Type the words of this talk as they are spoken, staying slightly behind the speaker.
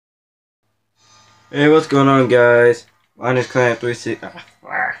Hey, what's going on, guys? Mine is Clan36.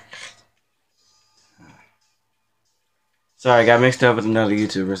 Sorry, I got mixed up with another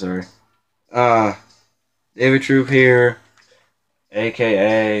YouTuber. Sorry. Uh, David Troop here,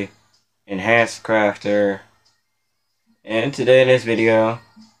 aka Enhanced Crafter, and today in this video,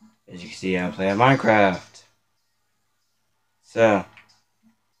 as you can see, I'm playing Minecraft. So,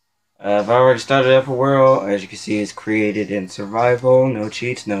 I've already started up a world. As you can see, it's created in survival. No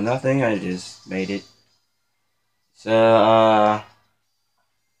cheats, no nothing. I just made it. So,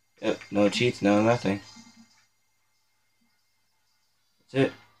 yep, no cheats, no nothing. That's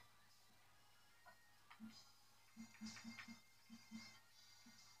it.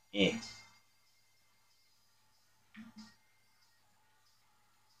 Yeah.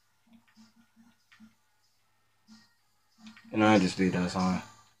 And I just leave those on.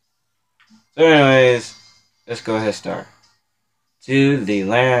 So anyways, let's go ahead and start. To the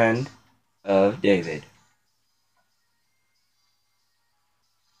land of David.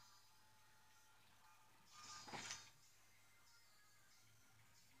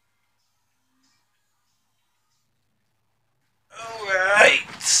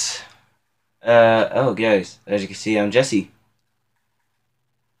 Alright. Oh guys, as you can see, I'm Jesse.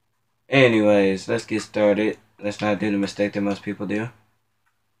 Anyways, let's get started. Let's not do the mistake that most people do.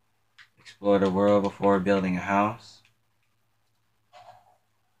 Explore the world before building a house.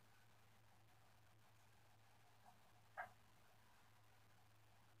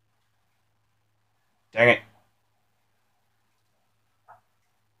 Dang it.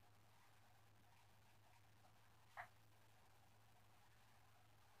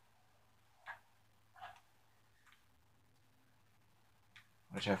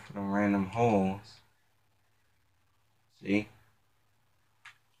 Watch out for them random holes. See?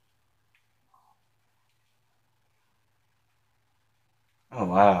 Oh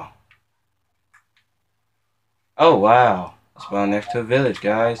wow. Oh wow. I spawned next to a village,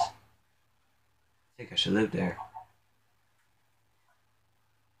 guys. I think I should live there.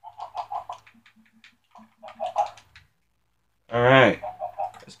 Alright.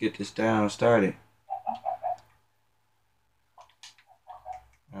 Let's get this down started.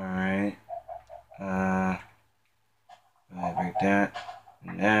 Alright. I break that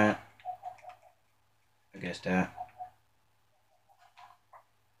and that. I guess that.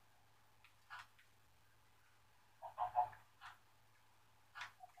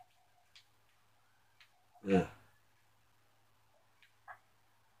 Ugh.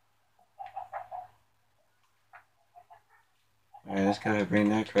 Alright, let's go ahead and bring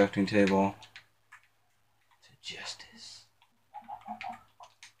that crafting table to justice.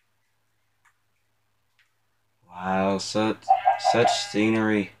 Wow, such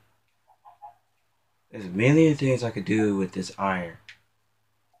scenery. There's a million things I could do with this iron.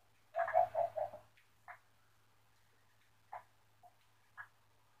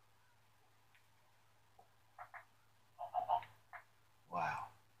 Wow.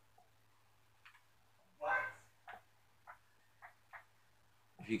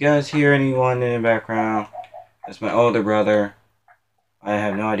 If you guys hear anyone in the background, that's my older brother. I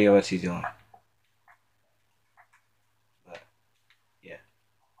have no idea what he's doing. But, yeah.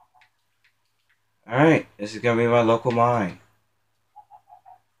 Alright, this is going to be my local mine.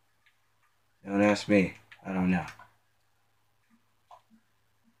 Don't ask me. I don't know.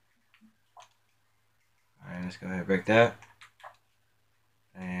 Alright, let's go ahead and break that.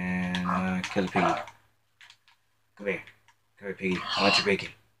 And kill the piggy. Come here. Come here, piggy. I want your bacon.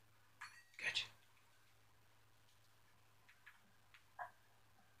 Gotcha.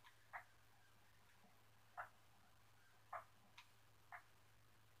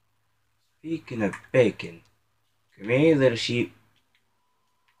 Speaking of bacon, come here, little sheep.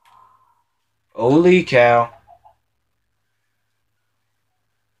 Holy cow.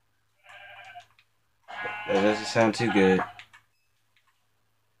 That doesn't sound too good.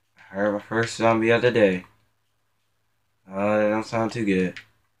 I heard my first zombie the other day. Oh, that don't sound too good.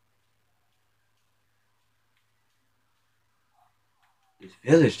 This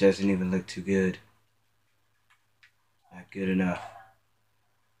village doesn't even look too good. Not good enough.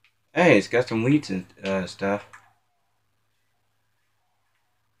 Hey, it's got some wheat and stuff.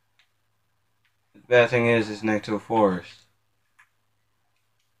 The bad thing is, it's next to a forest.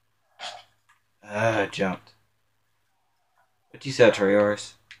 I jumped. What you said,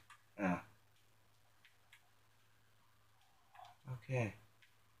 Trayaurus? Oh. Okay.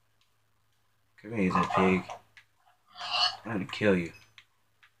 Come here, that pig. I'm gonna kill you.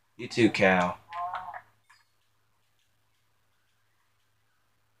 You too, cow.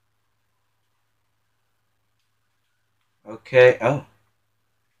 Okay. Oh.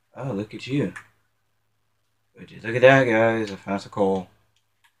 Oh, look at you. Would you look at that, guys? I found some coal.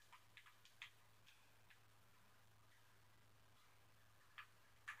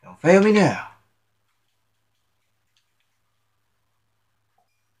 Don't fail me now.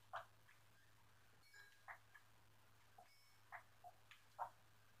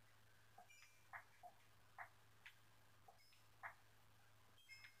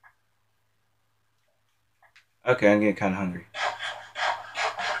 Okay, I'm getting kind of hungry.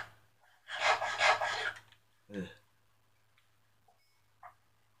 Ugh.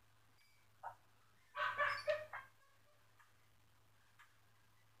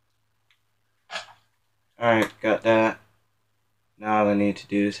 Alright, got that. Now all I need to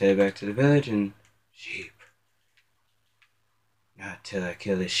do is head back to the village and... Sheep. Not till I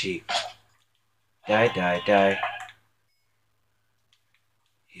kill the sheep. Die, die, die.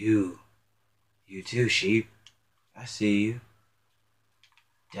 You. You too, sheep. I see you.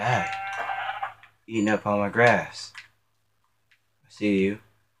 Die. Eating up all my grass. I see you.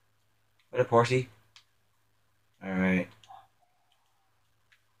 What up, horsey? Alright.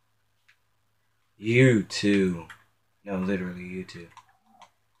 You too. No, literally, you too.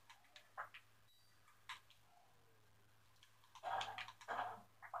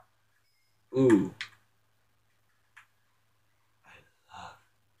 Ooh. I love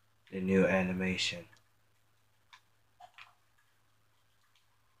the new animation.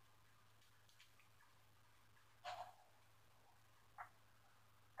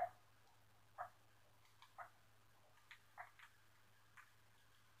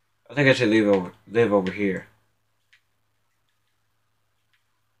 I think I should live over here.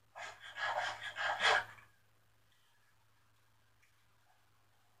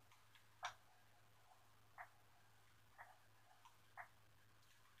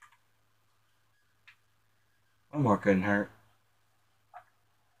 One more couldn't hurt.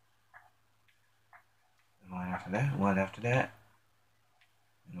 And one after that, one after that,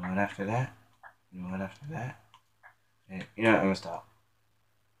 and one after that, and one after that. And you know what, I'm gonna stop.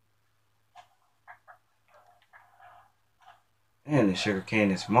 And the sugar cane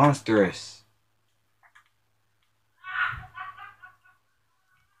is monstrous.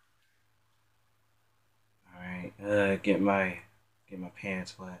 Alright, get my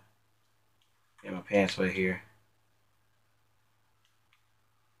pants wet. Get my pants wet here.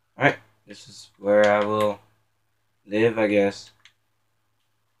 Alright, this is where I will live, I guess.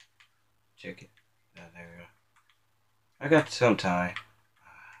 Check it. Oh, there we go. I got some time.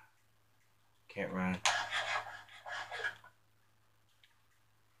 Can't run.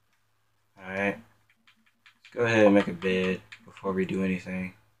 Alright. Let's go ahead and make a bed before we do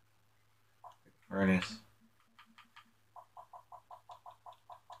anything. Furnace.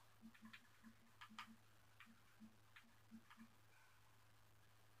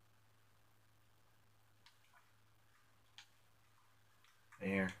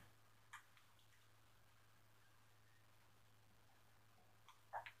 There.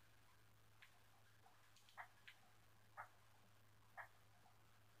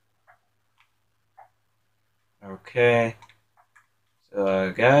 Okay.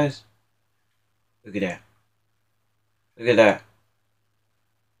 So, guys, look at that. Look at that.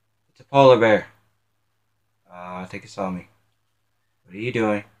 It's a polar bear. I think it saw me. What are you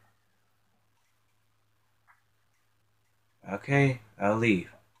doing? Okay, I'll leave.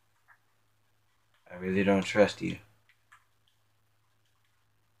 I really don't trust you.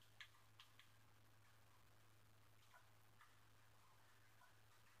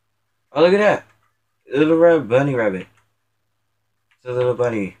 Oh, look at that. Little bunny rabbit. It's a little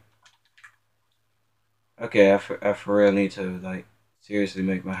bunny. Okay, I for real need to, like, seriously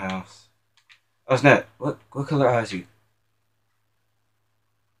make my house. Oh, snap. What color eyes you?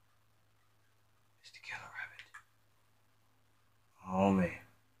 It's the killer rabbit. Oh, man.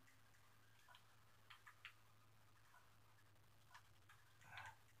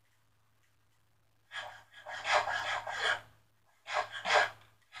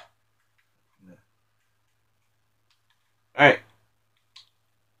 Alright.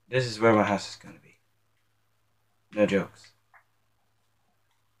 This is where my house is gonna be. No jokes.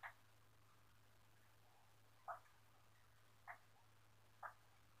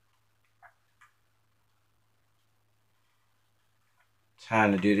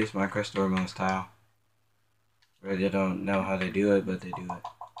 Trying to do this micro story mode style. Really don't know how they do it, but they do it.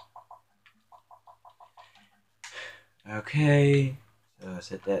 Okay. So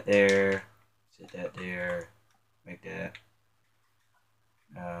set that there. Set that there. Make that.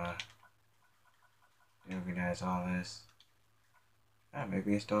 Organize all this.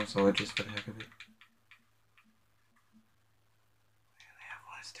 Maybe a stone sword just for the heck of it. I only have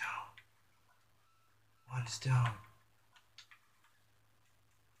one stone. on, stone.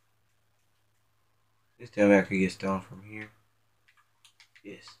 Please tell me I could get stone from here.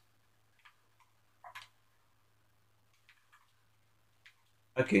 Yes.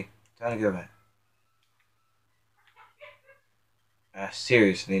 Okay, time to go back. I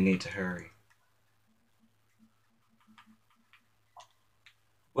seriously need to hurry.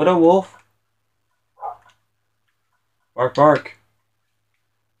 What a wolf! Bark, bark.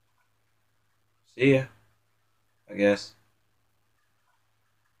 See ya, I guess.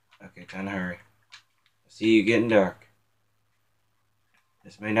 Okay, time to hurry. I see you getting dark.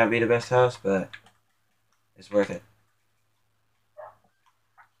 This may not be the best house, but it's worth it.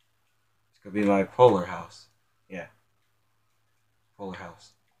 It's gonna be my polar house. Yeah, polar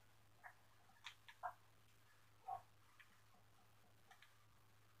house.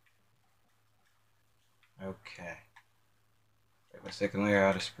 Okay. Take my second layer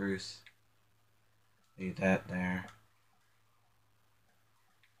out of spruce. Leave that there.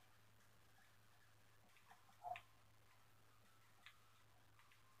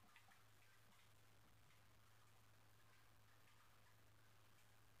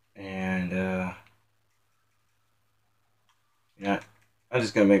 And yeah, I'm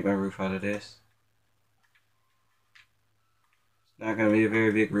just gonna make my roof out of this. It's not gonna be a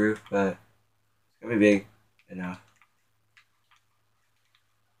very big roof, but it's gonna be big enough.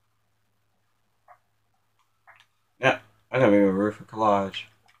 Yeah, I'm gonna make a roof of collage.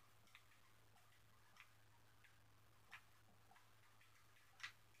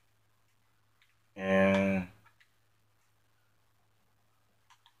 And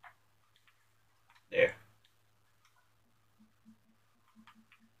there.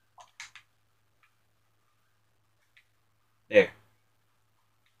 There.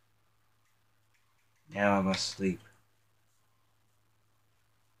 Now I must sleep.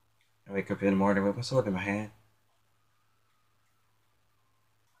 I wake up in the morning with my sword in my hand.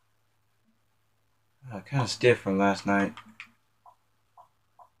 Kind of stiff from last night.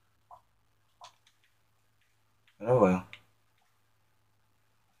 But oh well.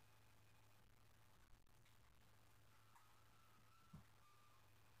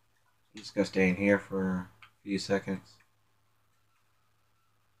 I'm just gonna stay in here for a few seconds.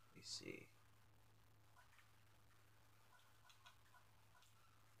 Let's see.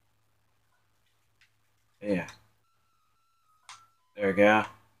 Yeah. There we go.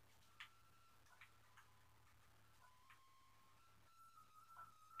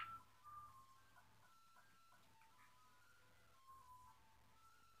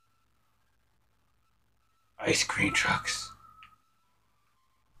 Ice cream trucks.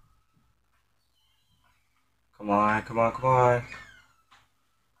 Come on, come on, come on.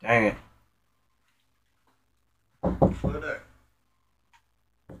 Dang it.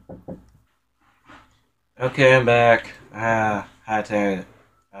 Okay, I'm back. I had to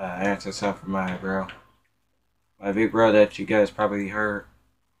answer something from my bro. My big bro that you guys probably heard.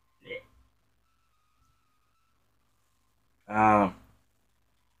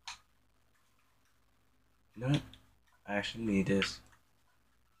 You know what? I actually need this.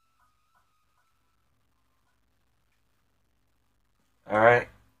 Alright.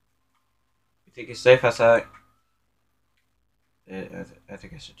 You think it's safe outside? I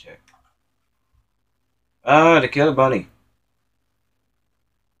think I should check. To kill a bunny.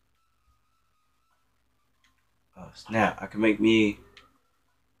 Oh, snap. I can make me...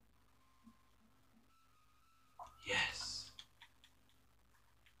 Yes.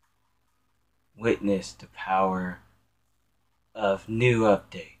 Witness the power of new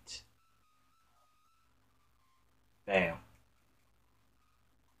update. Bam.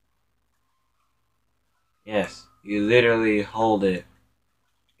 Yes. You literally hold it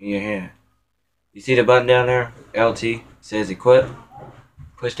in your hand. You see the button down there? LT. It says equip.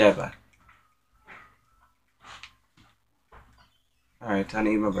 Push that button. Alright, time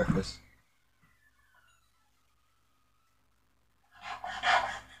to eat my breakfast.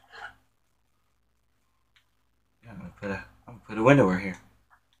 Yeah, I'm gonna put a window right here.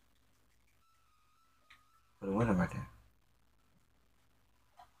 Put a window right there.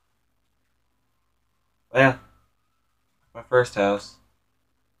 Well, my first house.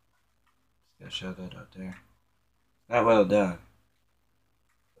 Just gotta show that up there. Not well done.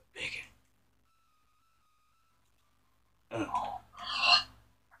 But big.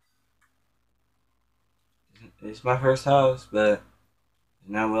 It's my first house, but it's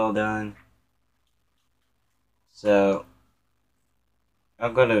not well done. So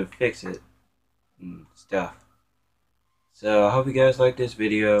I'm gonna fix it and stuff. So I hope you guys liked this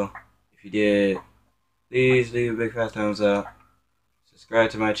video. If you did, please leave a big fat thumbs up. Subscribe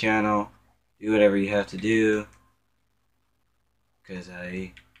to my channel. do whatever you have to do. Because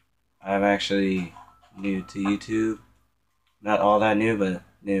I'm actually new to YouTube. Not all that new, but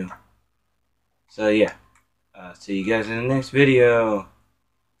new. So yeah. See you guys in the next video.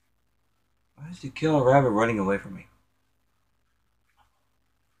 Why did you kill a rabbit running away from me?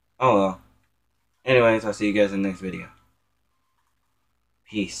 Oh well. Anyways, I'll see you guys in the next video.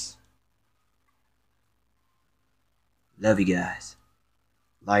 Peace. Love you guys.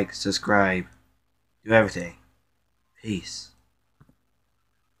 Like, subscribe, do everything. Peace.